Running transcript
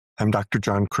I'm Dr.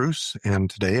 John Kruse, and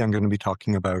today I'm going to be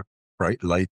talking about bright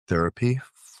light therapy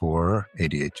for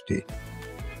ADHD.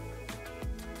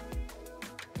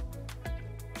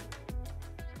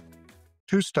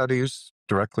 Two studies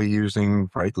directly using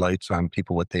bright lights on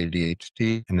people with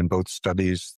ADHD, and in both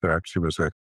studies, there actually was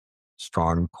a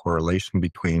strong correlation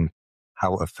between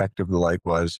how effective the light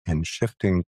was in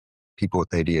shifting people with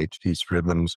ADHD's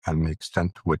rhythms and the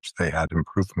extent to which they had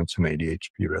improvements in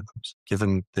ADHD rhythms.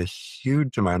 Given the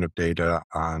huge amount of data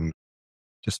on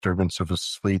disturbance of the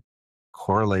sleep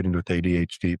correlated with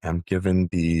ADHD, and given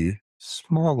the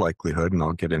small likelihood, and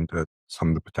I'll get into some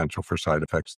of the potential for side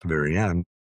effects at the very end,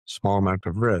 small amount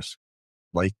of risk,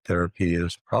 light therapy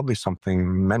is probably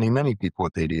something many people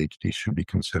with ADHD should be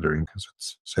considering because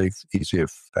it's safe, easy,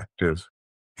 effective,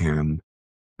 and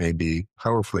maybe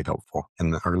powerfully helpful. In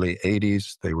the early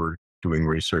 80s, they were doing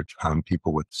research on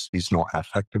people with seasonal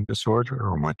affective disorder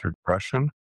or winter depression.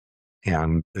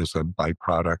 And as a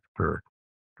byproduct or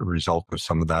a result of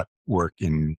some of that work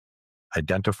in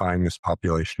identifying this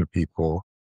population of people,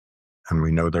 and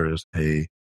we know there is a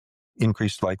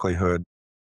increased likelihood,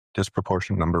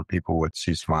 disproportionate number of people with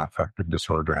seasonal affective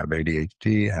disorder have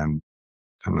ADHD, and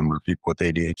a number of people with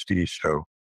ADHD show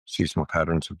seasonal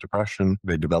patterns of depression.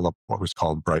 They developed what was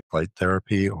called bright light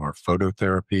therapy or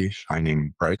phototherapy,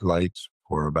 shining bright lights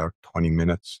for about 20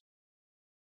 minutes.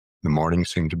 The morning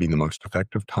seemed to be the most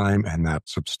effective time, and that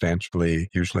substantially,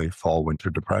 usually fall, winter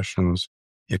depressions,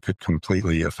 it could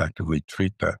completely effectively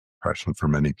treat that depression for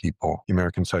many people. The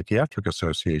American Psychiatric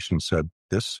Association said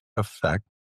this effect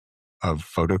of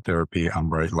phototherapy on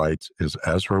bright lights is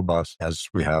as robust as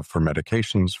we have for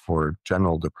medications for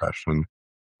general depression.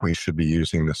 We should be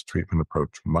using this treatment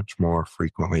approach much more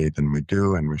frequently than we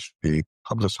do, and we should be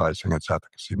publicizing its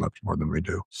efficacy much more than we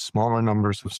do. Smaller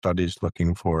numbers of studies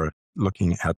looking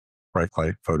at bright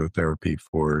light phototherapy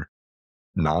for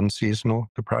non-seasonal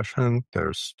depression.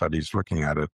 There's studies looking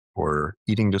at it for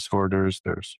eating disorders.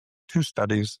 There's 2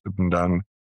 studies that have been done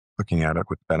looking at it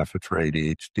with benefit for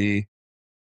ADHD.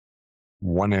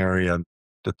 One area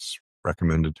that's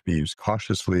recommended to be used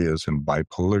cautiously is in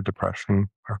bipolar depression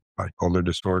or bipolar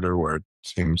disorder, where it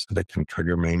seems that it can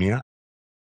trigger mania.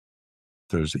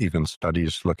 There's even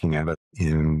studies looking at it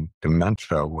in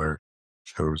dementia, where it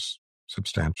shows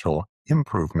substantial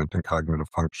improvement in cognitive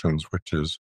functions, which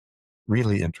is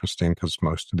really interesting because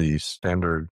most of these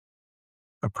standard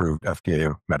approved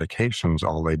FDA medications,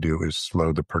 all they do is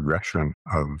slow the progression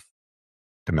of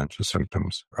dementia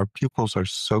symptoms. Our pupils are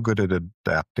so good at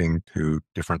adapting to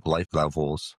different light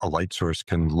levels. A light source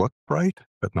can look bright,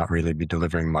 but not really be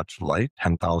delivering much light.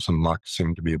 10,000 lux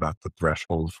seem to be about the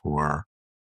threshold for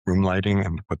room lighting.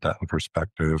 And to put that in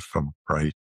perspective, a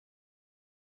bright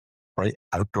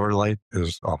outdoor light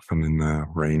is often in the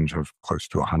range of close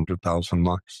to 100,000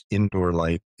 lux. Indoor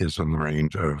light is in the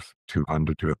range of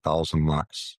 200 to 1,000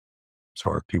 lux. So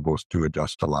our pupils do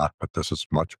adjust a lot, but this is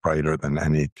much brighter than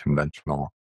any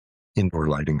conventional indoor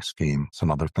lighting scheme. Some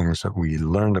other things that we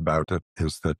learned about it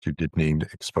is that you did need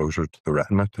exposure to the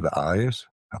retina, to the eyes.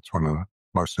 That's one of the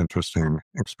most interesting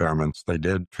experiments they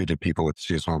did. Treated people with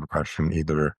seasonal depression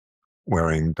either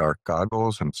wearing dark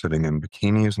goggles and sitting in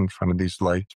bikinis in front of these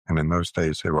lights. And in those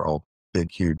days, they were all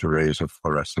big, huge arrays of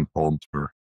fluorescent bulbs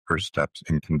or first steps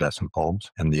incandescent bulbs.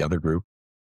 And the other group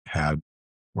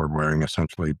were wearing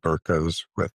essentially burqas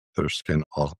with their skin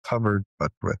all covered,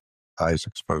 but with eyes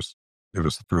exposed. It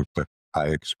was the group with eye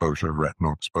exposure,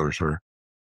 retinal exposure,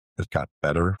 that got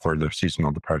better for their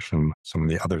seasonal depression. Some of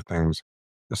the other things,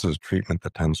 this is a treatment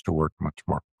that tends to work much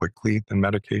more quickly than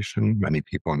medication. Many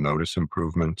people notice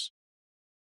improvements,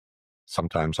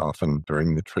 sometimes often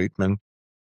during the treatment.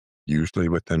 Usually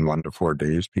within 1 to 4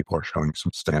 days, people are showing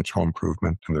substantial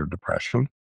improvement in their depression.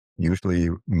 Usually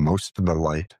most of the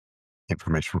light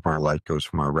information from our light goes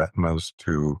from our retinas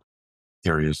to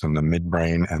areas in the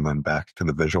midbrain and then back to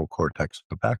the visual cortex at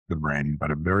the back of the brain,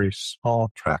 but a very small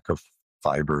tract of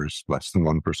fibers, less than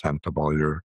 1% of all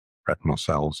your retinal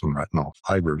cells and retinal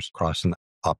fibers, cross an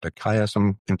optic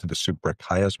chiasm into the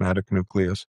suprachiasmatic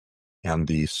nucleus, and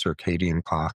the circadian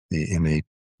clock, the innate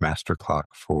master clock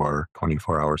for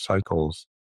 24-hour cycles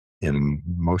in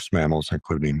most mammals,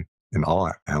 including in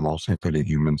all animals, including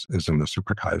humans, is in the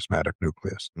suprachiasmatic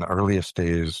nucleus. In the earliest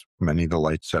days, many of the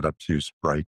light setups used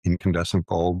bright incandescent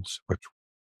bulbs, which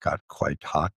got quite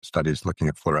hot. Studies looking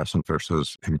at fluorescent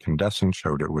versus incandescent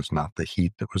showed it was not the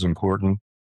heat that was important.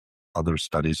 Other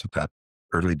studies at that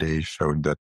early days showed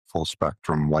that full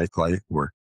spectrum white light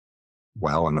worked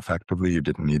well and effectively. You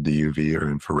didn't need the UV or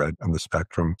infrared on the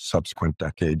spectrum. Subsequent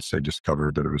decades, they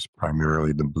discovered that it was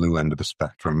primarily the blue end of the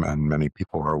spectrum, and many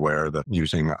people are aware that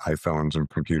using iPhones and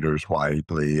computers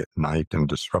widely at night and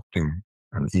disrupting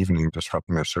an evening,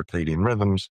 disrupting their circadian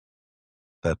rhythms,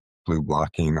 that blue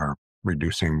blocking or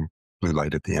reducing blue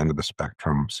light at the end of the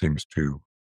spectrum seems to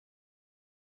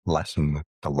lessen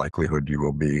the likelihood you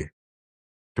will be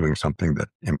doing something that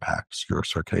impacts your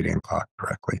circadian clock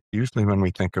directly. Usually when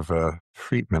we think of a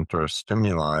treatment or a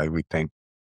stimuli, we think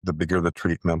the bigger the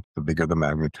treatment, the bigger the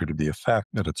magnitude of the effect,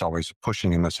 that it's always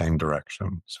pushing in the same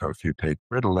direction. So if you take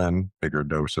Ritalin, bigger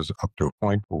doses up to a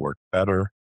point will work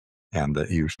better, and that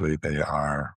usually they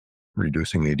are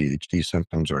reducing ADHD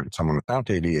symptoms, or in someone without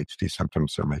ADHD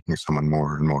symptoms, they're making someone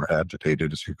more and more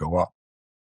agitated as you go up.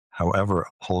 However,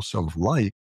 a pulse of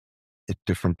light at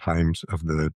different times of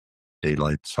the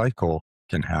daylight cycle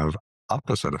can have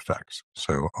opposite effects.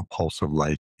 So a pulse of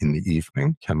light in the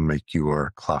evening can make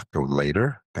your clock go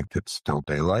later, think it's still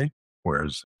daylight,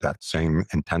 whereas that same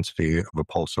intensity of a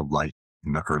pulse of light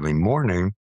in the early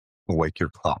morning will wake your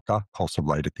clock up. Pulse of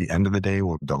light at the end of the day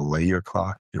will delay your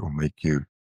clock. It will make you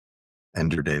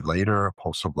end your day later. A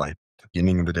pulse of light at the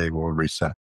beginning of the day will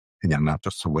reset. Again, not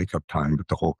just the wake up time, but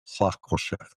the whole clock will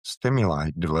shift.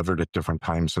 Stimuli delivered at different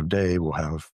times of day will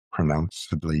have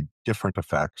pronouncedly different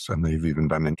effects. And they've even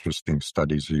done interesting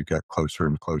studies as you get closer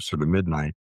and closer to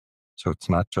midnight. So it's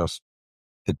not just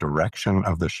the direction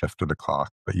of the shift of the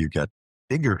clock, but you get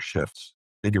bigger shifts,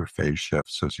 bigger phase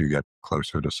shifts as you get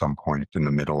closer to some point in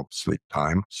the middle of sleep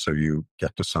time. So you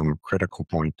get to some critical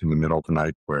point in the middle of the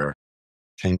night where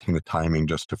changing the timing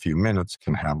just a few minutes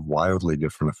can have wildly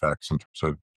different effects in terms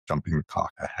of jumping the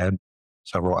clock ahead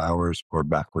several hours or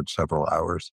backwards several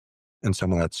hours. And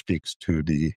some of that speaks to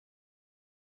the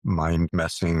mind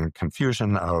messing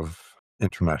confusion of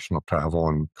international travel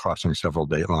and crossing several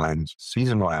date lines.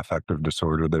 Seasonal affective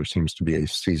disorder, there seems to be a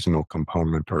seasonal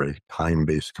component or a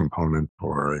time-based component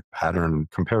or a pattern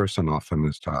comparison often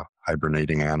is to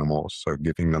hibernating animals. So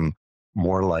giving them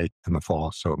more light in the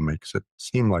fall so it makes it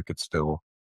seem like it's still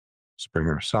spring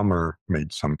or summer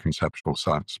made some conceptual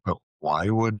sense. But why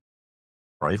would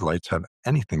bright lights have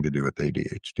anything to do with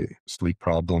ADHD? Sleep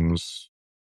problems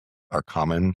are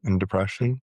common in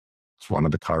depression. It's one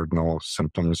of the cardinal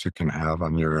symptoms you can have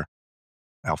on your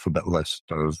alphabet list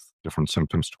of different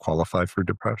symptoms to qualify for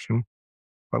depression.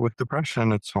 But with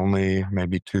depression, it's only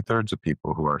maybe 2/3 of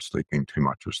people who are sleeping too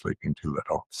much or sleeping too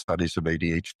little. Studies of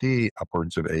ADHD,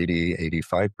 upwards of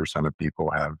 85% of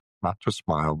people have not just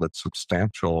mild, but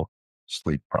substantial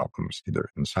sleep problems, either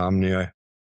insomnia,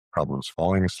 problems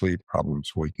falling asleep,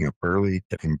 problems waking up early,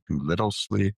 getting too little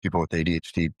sleep. People with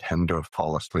ADHD tend to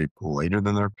fall asleep later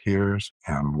than their peers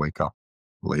and wake up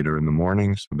later in the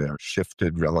morning. So they are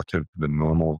shifted relative to the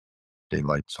normal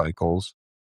daylight cycles.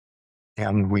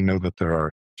 And we know that there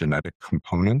are genetic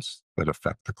components that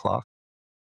affect the clock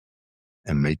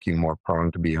and make you more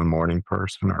prone to be a morning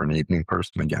person or an evening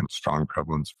person. Again, strong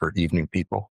prevalence for evening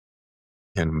people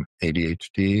in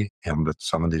ADHD, and that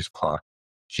some of these clock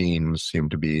genes seem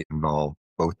to be involved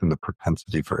both in the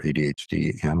propensity for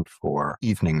ADHD and for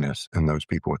eveningness in those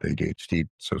people with ADHD,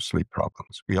 so sleep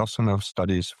problems. We also know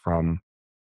studies from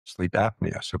sleep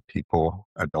apnea. So people,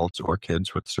 adults or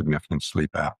kids with significant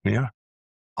sleep apnea,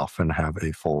 often have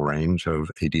a full range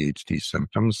of ADHD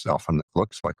symptoms. Often it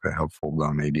looks like they have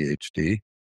full-blown ADHD.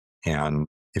 And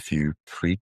if you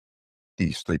treat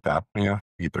the sleep apnea,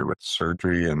 either with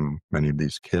surgery, and many of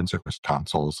these kids, it was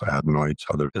tonsils, adenoids,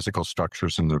 other physical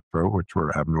structures in their throat, which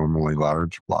were abnormally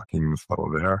large, blocking the flow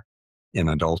of air. In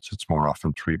adults, it's more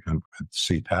often treatment with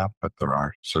CPAP, but there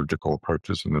are surgical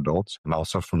approaches in adults, and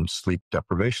also from sleep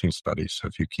deprivation studies. So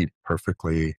if you keep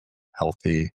perfectly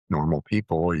healthy, normal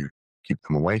people, you keep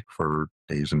them awake for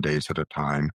days and days at a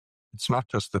time. It's not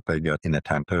just that they get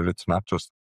inattentive. It's not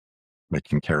just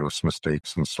making careless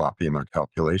mistakes and sloppy in their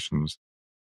calculations.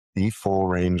 The full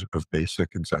range of basic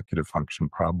executive function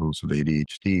problems with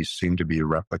ADHD seem to be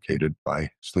replicated by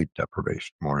sleep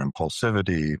deprivation. More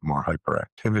impulsivity, more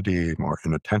hyperactivity, more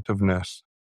inattentiveness,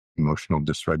 emotional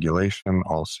dysregulation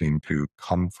all seem to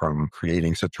come from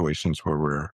creating situations where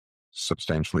we're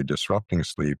substantially disrupting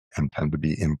sleep and tend to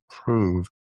be improved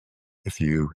if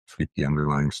you treat the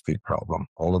underlying sleep problem.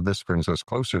 All of this brings us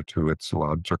closer to its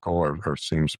logical or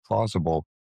seems plausible.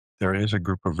 There is a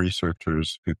group of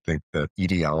researchers who think that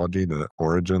etiology, the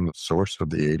origin, the source of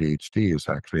the ADHD is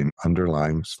actually an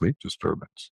underlying sleep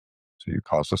disturbance. So you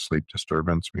cause a sleep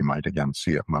disturbance, we might again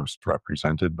see it most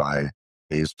represented by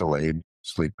phase delayed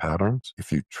sleep patterns.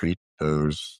 If you treat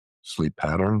those sleep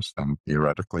patterns, then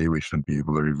theoretically we should be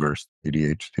able to reverse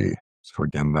ADHD. So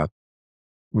again, that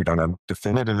We don't have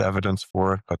definitive evidence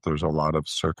for it, but there's a lot of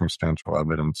circumstantial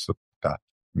evidence that that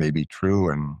may be true,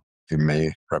 and it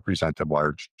may represent a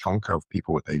large chunk of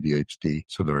people with ADHD.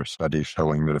 So there are studies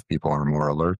showing that if people are more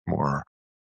alert, more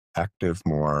active,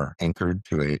 more anchored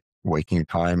to a waking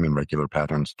time and regular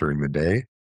patterns during the day,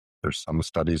 there's some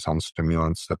studies on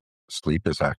stimulants that sleep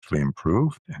is actually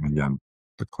improved. And again,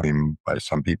 the claim by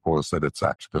some people is that it's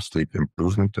actually a sleep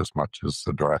improvement as much as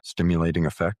the direct stimulating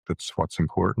effect that's what's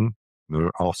important. There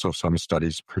are also some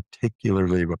studies,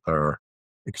 particularly with our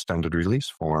extended release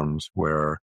forms,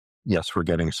 where yes, we're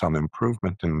getting some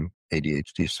improvement in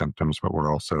ADHD symptoms, but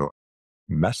we're also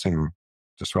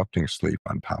disrupting sleep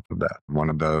on top of that. One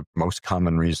of the most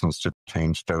common reasons to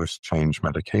change dose, change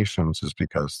medications is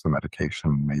because the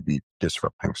medication may be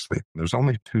disrupting sleep. There's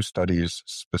only 2 studies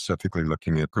specifically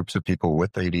looking at groups of people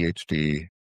with ADHD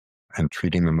and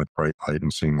treating them with bright light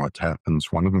and seeing what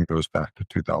happens. One of them goes back to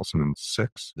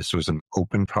 2006. This was an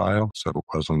open trial, so it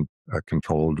wasn't a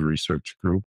controlled research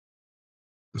group.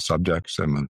 The subjects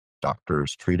and the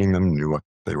doctors treating them knew what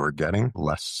they were getting,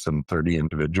 less than 30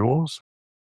 individuals.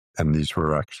 And these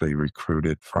were actually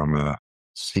recruited from a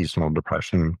seasonal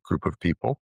depression group of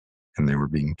people, and they were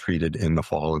being treated in the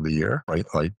fall of the year. Bright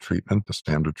light treatment, the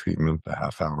standard treatment, a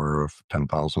half hour of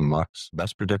 10,000 lux.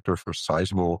 Best predictor for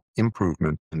sizable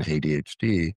improvement in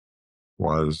ADHD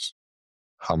was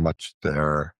how much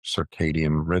their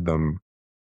circadian rhythm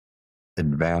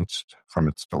advanced from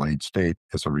its delayed state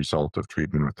as a result of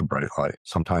treatment with the bright light.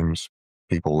 Sometimes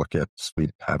people look at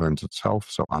sleep patterns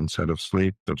itself, so onset of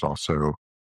sleep. There's also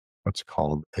what's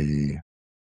called a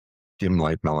dim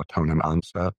light melatonin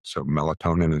onset. So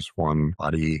melatonin is one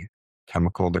body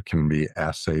chemical that can be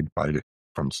assayed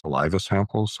from saliva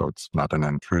samples. So it's not an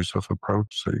intrusive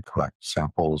approach. So you collect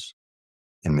samples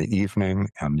in the evening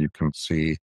and you can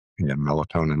see, again,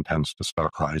 melatonin tends to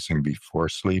start rising before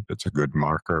sleep. It's a good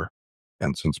marker.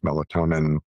 And since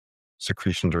melatonin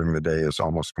secretion during the day is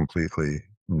almost completely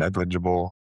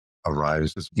negligible, a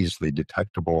rise is easily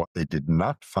detectable. They did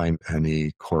not find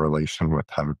any correlation with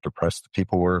how depressed the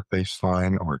people were at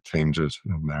baseline or changes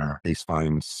in their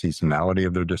baseline seasonality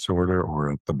of their disorder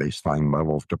or at the baseline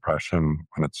level of depression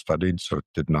when it's studied. So it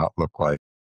did not look like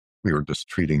we were just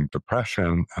treating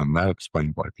depression, and that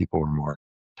explained why people were more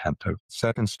attentive.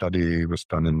 Second study was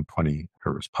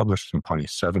published in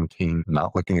 2017,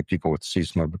 not looking at people with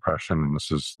seasonal depression, and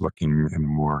this is looking in a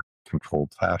more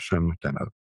controlled fashion than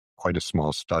quite a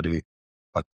small study,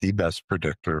 but the best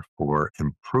predictor for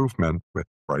improvement with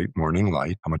bright morning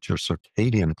light, how much your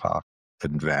circadian clock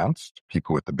advanced.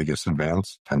 People with the biggest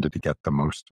advance tended to get the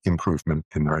most improvement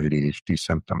in their ADHD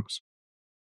symptoms.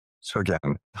 So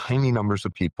again, tiny numbers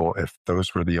of people, if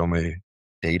those were the only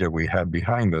data we had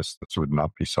behind this would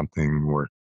not be something worth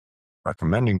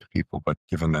recommending to people, but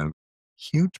given the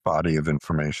huge body of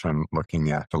information looking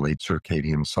at the late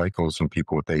circadian cycles in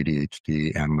people with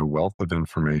ADHD and the wealth of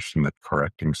information that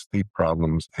correcting sleep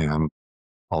problems and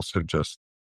also just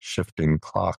shifting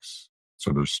clocks.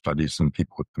 So there's studies in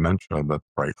people with dementia that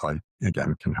bright light,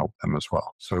 again, can help them as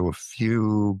well. So a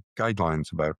few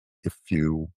guidelines about if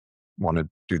you want to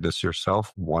do this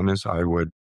yourself. One is I would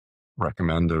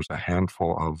recommend there's a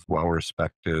handful of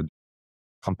well-respected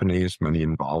companies, many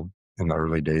involved in the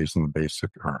early days in the basic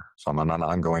or some on an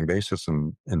ongoing basis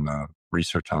in the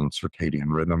research on circadian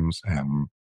rhythms and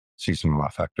seasonal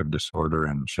affective disorder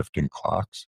and shifting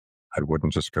clocks. I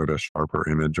wouldn't just go to Sharper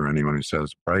Image or anyone who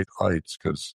says bright lights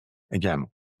because, again,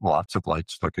 lots of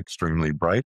lights look extremely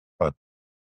bright, but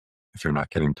if you're not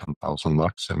getting 10,000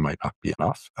 lux, it might not be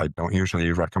enough. I don't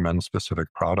usually recommend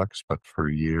specific products, but for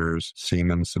years,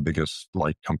 Siemens, the biggest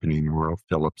light company in the world,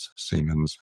 Philips,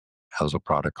 Siemens, has a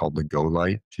product called the Go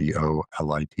Light,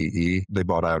 Golite. They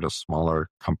bought out a smaller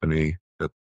company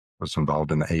that was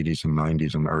involved in the 80s and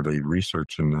 90s and early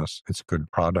research in this. It's a good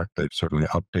product. They've certainly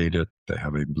updated. They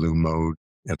have a blue mode.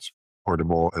 It's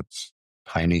portable. It's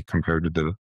tiny compared to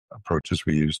the approaches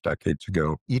we used decades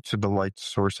ago. Each of the light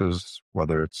sources,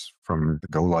 whether it's from the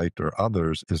Go Light or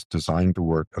others, is designed to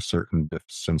work a certain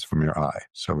distance from your eye.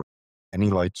 So any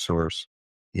light source,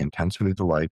 the intensity of the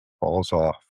light falls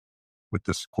off with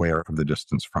the square of the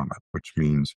distance from it, which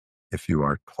means if you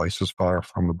are twice as far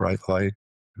from the bright light,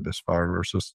 this far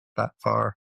versus that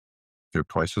far, if you're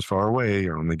twice as far away,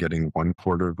 you're only getting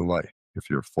 1/4 of the light. If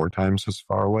you're 4 times as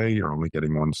far away, you're only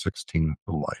getting 1/16 of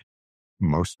the light.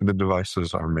 Most of the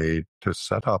devices are made to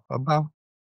set up about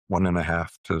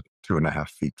 1.5 to 2.5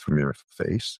 feet from your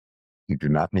face. You do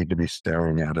not need to be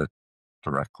staring at it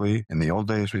directly. In the old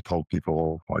days, we told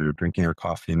people while you're drinking your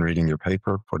coffee and reading your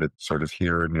paper, put it sort of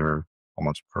here in your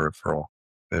almost peripheral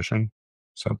vision.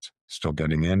 So it's still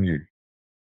getting in. You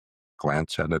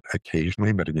glance at it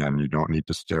occasionally, but again, you don't need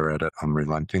to stare at it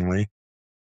unrelentingly.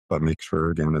 But make sure,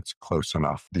 again, it's close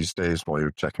enough. These days, while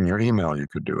you're checking your email, you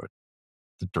could do it.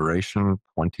 The duration,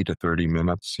 20 to 30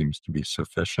 minutes, seems to be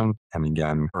sufficient. And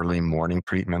again, early morning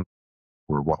treatment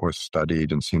were what was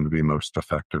studied and seemed to be most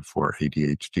effective for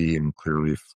ADHD and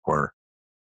clearly for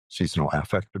seasonal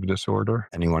affective disorder.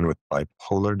 Anyone with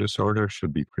bipolar disorder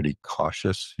should be pretty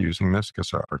cautious using this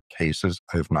because our cases,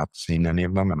 I have not seen any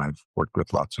of them, and I've worked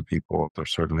with lots of people.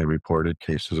 There's certainly reported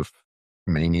cases of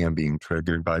mania being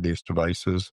triggered by these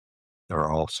devices. There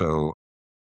are also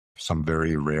some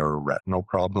very rare retinal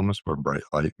problems where bright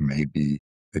light may be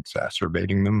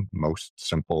exacerbating them. Most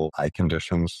simple eye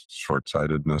conditions,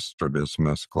 short-sightedness,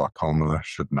 strabismus, glaucoma,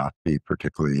 should not be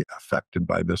particularly affected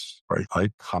by this bright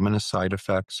light. Commonest side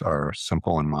effects are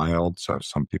simple and mild. So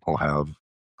some people have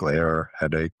glare,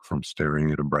 headache from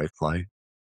staring at a bright light.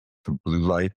 The blue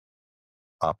light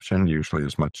option usually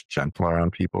is much gentler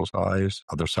on people's eyes.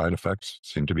 Other side effects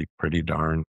seem to be pretty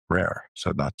darn rare.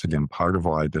 So that's, again, part of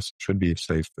why this should be a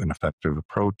safe and effective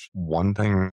approach. One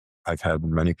thing I've had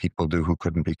many people do who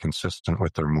couldn't be consistent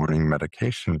with their morning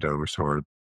medication dose or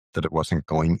that it wasn't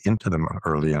going into them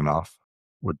early enough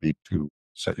would be to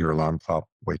set your alarm clock,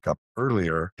 wake up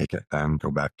earlier, take it, then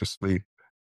go back to sleep.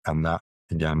 And that,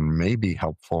 again, may be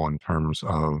helpful in terms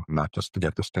of not just to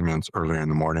get the stimulants earlier in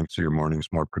the morning so your morning's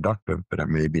more productive, but it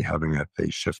may be having a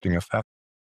phase shifting effect.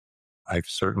 I've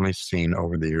certainly seen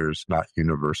over the years, not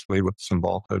universally with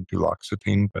Cymbalta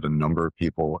duloxetine, but a number of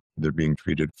people either being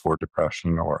treated for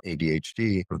depression or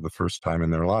ADHD for the first time in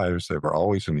their lives. They were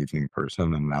always an evening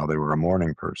person and now they were a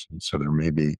morning person. So there may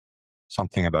be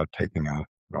something about taking a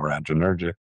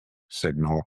noradrenergic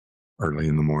signal early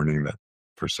in the morning that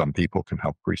for some people can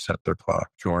help reset their clock.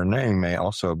 Jornay may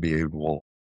also be able,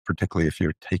 particularly if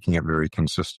you're taking it very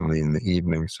consistently in the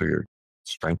evening, so you're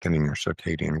strengthening your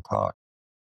circadian clock.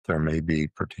 There may be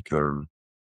particular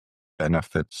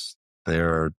benefits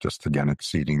there, just again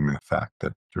exceeding the fact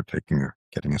that you're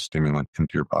getting a stimulant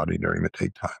into your body during the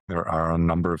daytime. There are a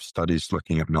number of studies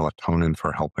looking at melatonin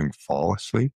for helping fall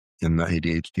asleep in the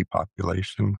ADHD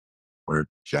population, where it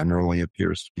generally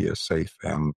appears to be a safe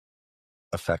and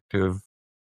effective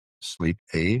sleep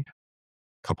aid.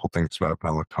 A couple things about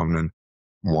melatonin.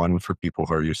 One, for people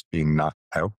who are used to being knocked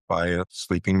out by a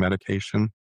sleeping medication,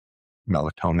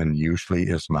 melatonin usually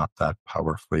is not that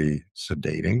powerfully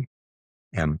sedating.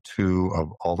 And two,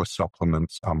 of all the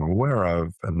supplements I'm aware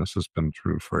of, and this has been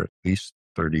true for at least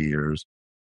 30 years,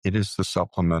 it is the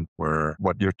supplement where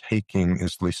what you're taking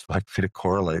is least likely to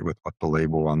correlate with what the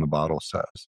label on the bottle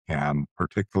says. And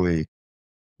particularly,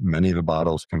 many of the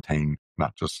bottles contain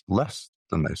not just less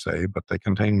than they say, but they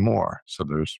contain more. So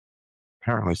there's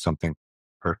apparently something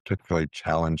particularly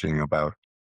challenging about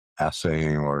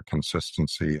assaying or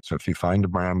consistency. So if you find a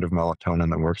brand of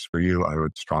melatonin that works for you, I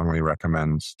would strongly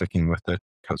recommend sticking with it,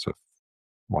 because if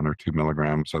 1 or 2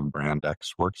 milligrams of brand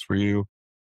X works for you,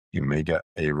 you may get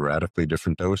a radically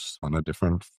different dose on a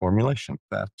different formulation.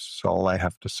 That's all I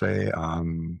have to say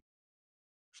on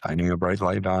shining a bright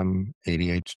light on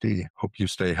ADHD. Hope you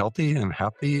stay healthy and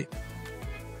happy.